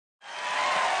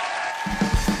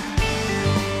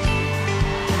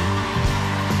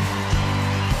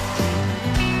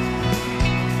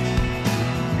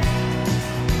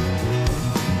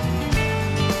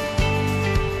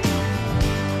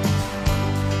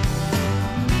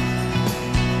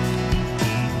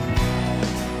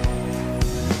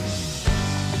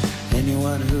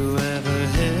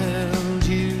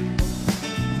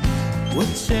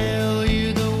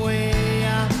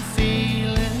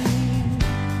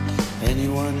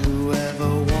anyone who ever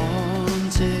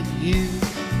wanted you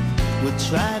would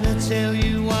try to tell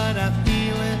you what I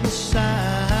feel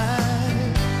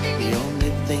inside. The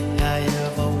only thing I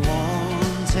ever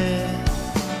wanted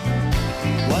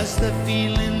was the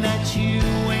feeling that you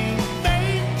ain't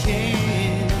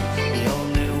faking. The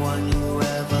only one you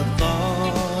ever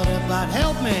thought about.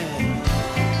 Help me.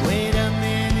 Wait a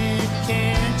minute,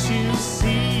 can't you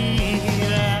see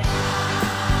that?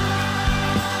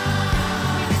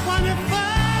 Wanna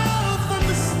fall from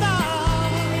the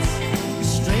stars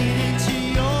straight into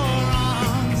your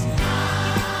arms.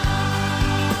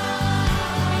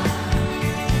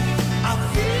 I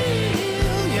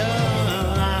feel you,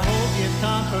 I hope you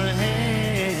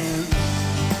comprehend.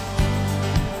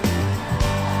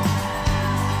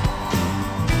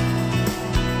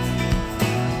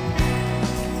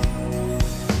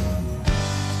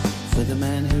 For the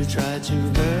man who tried to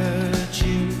hurt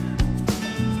you,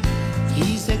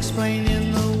 he's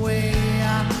explaining the way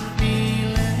I'm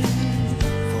feeling.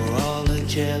 For all the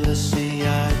jealousy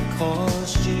I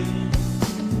caused you,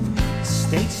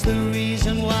 states the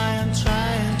reason why I'm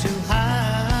trying to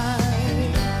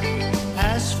hide.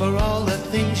 As for all the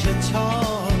things you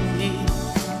taught me,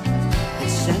 it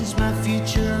sends my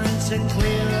future into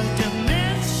clearer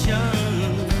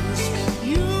dimensions.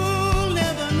 You'll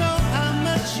never know how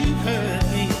much you hurt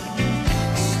me.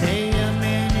 Stay a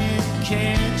minute,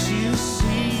 can't you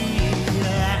see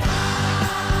that?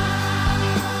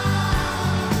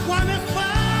 Wanna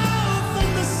fall from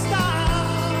the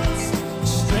stars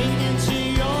straight into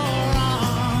your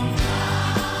arms.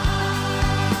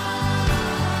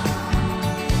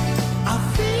 I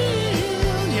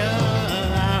feel you,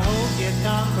 I hope you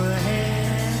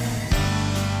comprehend.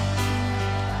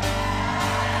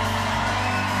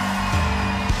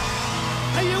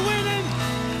 Are you winning?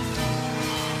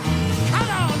 Come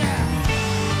on now.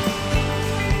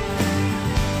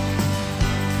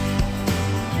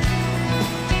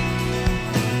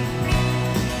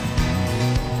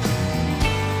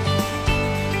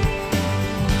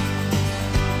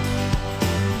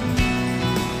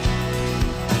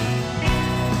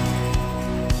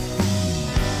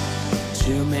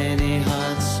 Too many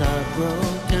hearts are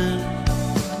broken.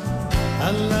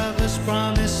 A lover's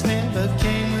promise never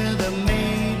came with a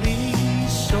maybe.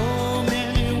 So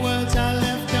many words I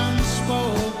left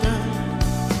unspoken.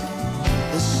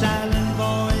 The silent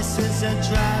voices are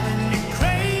driving me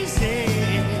crazy.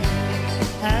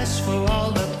 As for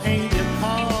all the pain you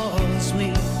caused me,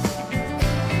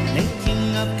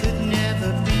 making up could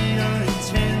never be your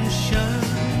intention.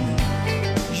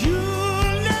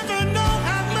 You'll never know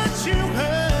how much you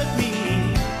hurt me.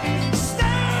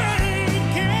 Stay,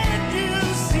 can't you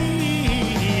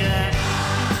see that?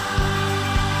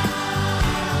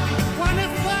 Wanna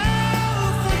fall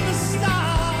from the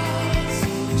stars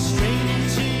straight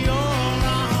into your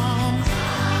arms.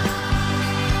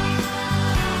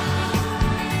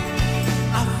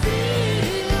 I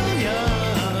feel you,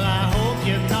 I hope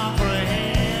you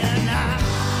comprehend.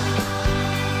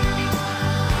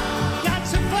 Got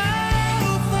to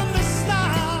fall from the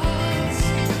stars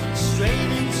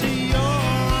straight into your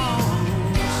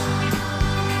arms.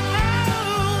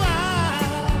 Oh,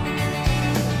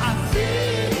 I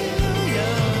feel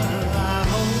you, I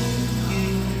hope you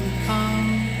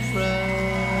comprehend.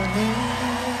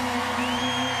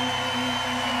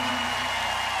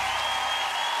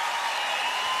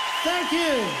 Thank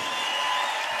you.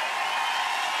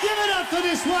 Give it up for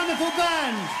this wonderful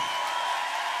band.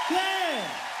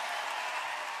 Yeah.